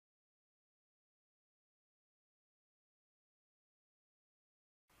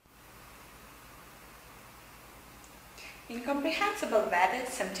Incomprehensible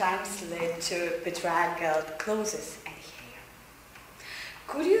methods sometimes lead to bedraggled clauses and behavior.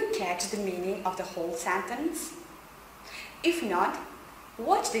 Could you catch the meaning of the whole sentence? If not,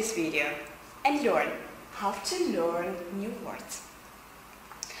 watch this video and learn how to learn new words.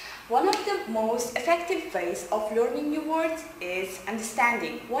 One of the most effective ways of learning new words is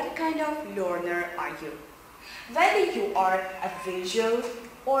understanding what kind of learner are you. Whether you are a visual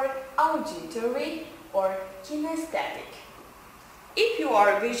or auditory or kinesthetic. If you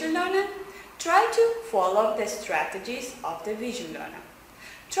are a visual learner, try to follow the strategies of the visual learner.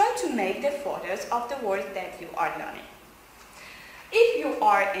 Try to make the photos of the words that you are learning. If you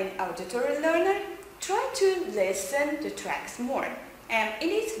are an auditory learner, try to listen to tracks more, and in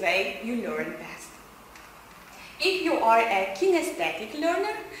this way you learn best. If you are a kinesthetic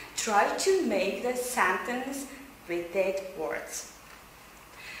learner, try to make the sentence with that words.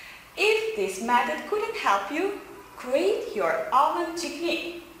 If this method couldn't help you, create your own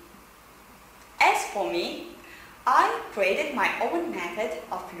technique. As for me, I created my own method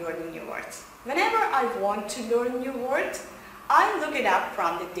of learning new words. Whenever I want to learn new words, I look it up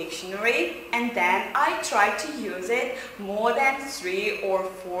from the dictionary and then I try to use it more than 3 or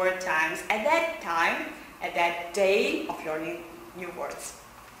 4 times at that day of learning new words.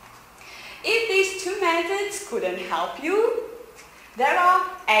 If these 2 methods couldn't help you, there are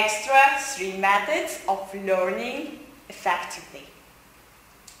extra 3 methods of learning effectively.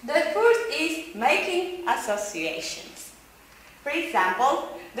 The first is making associations. For example,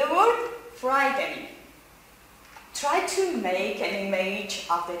 the word frightening. Try to make an image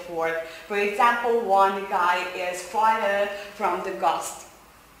of that word. For example, one guy is frightened from the ghost.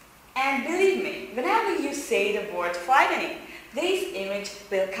 And believe me, whenever you say the word frightening, this image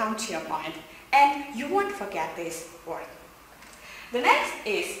will come to your mind and you won't forget this word. The next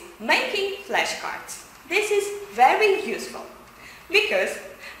is making flashcards. This is very useful because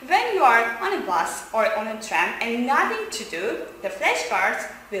when you are on a bus or on a tram and nothing to do, the flashcards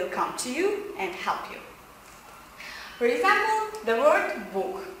will come to you and help you. For example, the word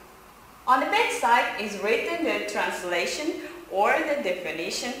book. On the back side is written the translation or the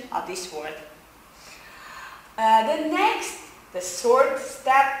definition of this word. The third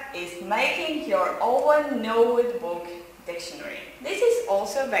step is making your own notebook dictionary. This is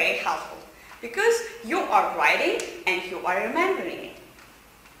also very helpful because you are writing and you are remembering it.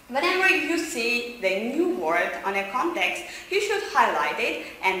 Whenever you see the new word on a context, you should highlight it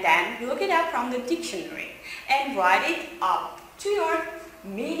and then look it up from the dictionary and write it up to your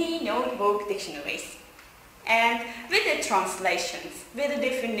mini notebook dictionaries. And with the translations, with the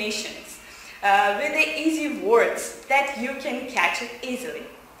definitions, with the easy words that you can catch it easily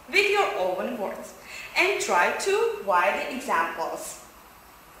with your own words. And try to write the examples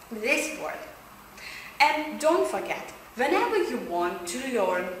with this word. And don't forget, whenever you want to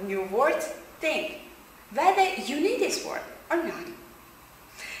learn new words, think whether you need this word or not.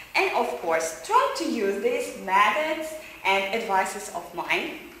 And of course, try to use these methods and advices of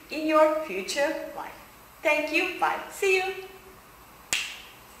mine in your future life. Thank you. Bye. See you.